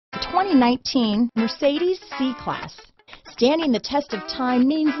2019 Mercedes C-Class. Standing the test of time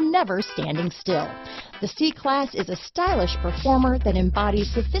means never standing still. The C-Class is a stylish performer that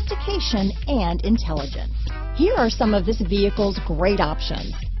embodies sophistication and intelligence. Here are some of this vehicle's great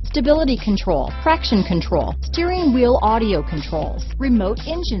options: stability control, traction control, steering wheel audio controls, remote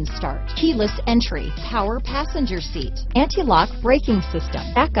engine start, keyless entry, power passenger seat, anti-lock braking system,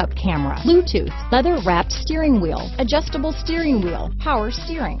 backup camera, Bluetooth, leather-wrapped steering wheel, adjustable steering wheel, power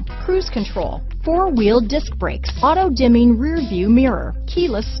steering, cruise control, four-wheel disc brakes, auto-dimming rear-view mirror,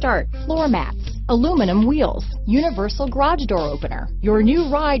 keyless start, floor mats, aluminum wheels, universal garage door opener. Your new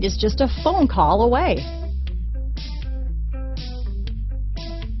ride is just a phone call away.